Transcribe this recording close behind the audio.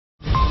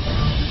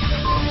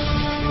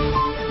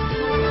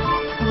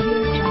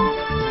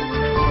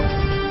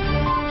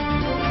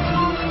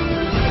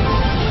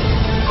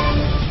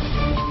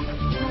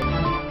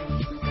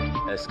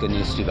SK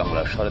নিউজটি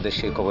বাংলা সারা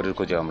দেশে খবরের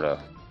খোঁজে আমরা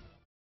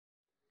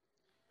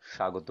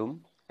স্বাগতম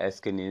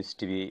এসকে নিউজ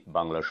টিভি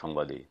বাংলা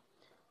সংবাদে।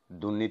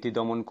 দুর্নীতি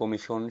দমন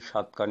কমিশন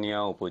সাতকানিয়া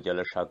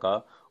উপজেলা শাখা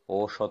ও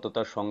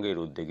সততার সঙ্গের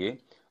উদ্যোগে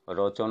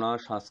রচনা,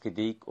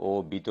 সাংস্কৃতিক ও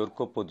বিতর্ক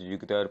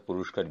প্রতিযোগিতার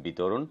পুরস্কার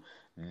বিতরণ,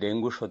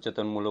 ডেঙ্গু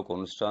সচেতনমূলক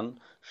অনুষ্ঠান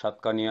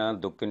সাতকানিয়া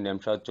দক্ষিণ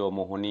ডেমসা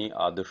চৌমোহনী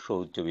আদর্শ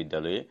উচ্চ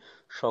বিদ্যালয়ে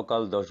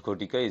সকাল 10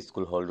 ঘটিকায়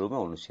স্কুল হলরুমে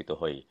অনুষ্ঠিত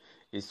হয়।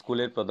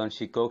 স্কুলের প্রধান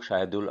শিক্ষক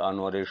শাহেদুল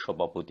আনোয়ারের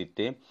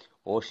সভাপতিত্বে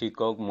ও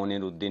শিক্ষক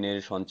মনির উদ্দিনের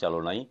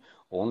সঞ্চালনায়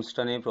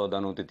অনুষ্ঠানে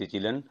প্রধান অতিথি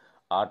ছিলেন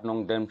 8 নং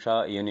ডেমসা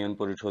ইউনিয়ন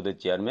পরিষদের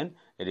চেয়ারম্যান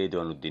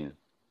রেদওয়ান উদ্দিন।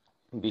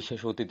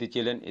 বিশেষ অতিথি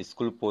ছিলেন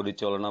স্কুল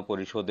পরিচালনা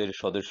পরিষদের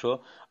সদস্য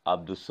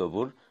আব্দুস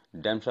সবুর,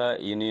 ডেমসা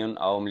ইউনিয়ন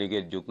আওয়ামী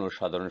লীগের যুগ্ম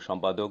সাধারণ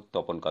সম্পাদক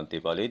তপন কান্তি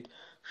পালিত,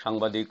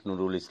 সাংবাদিক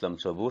নুরুল ইসলাম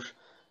সবুজ,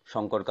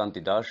 শঙ্কর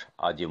কান্তি দাস,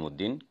 আজিম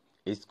উদ্দিন,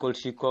 স্কুল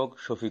শিক্ষক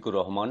শফিকুর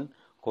রহমান,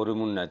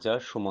 করিমুন্নেছা,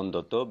 সুমন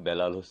দত্ত,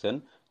 বেলাল হোসেন,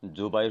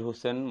 জুবাইর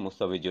হোসেন,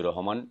 মুস্তাফিজুর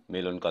রহমান,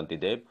 মিলন কান্তি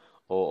দেব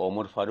ও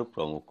ওমর ফারুক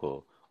প্রমুখ।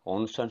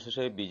 অনুষ্ঠান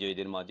শেষে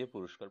বিজয়ীদের মাঝে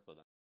পুরস্কার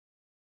প্রদান।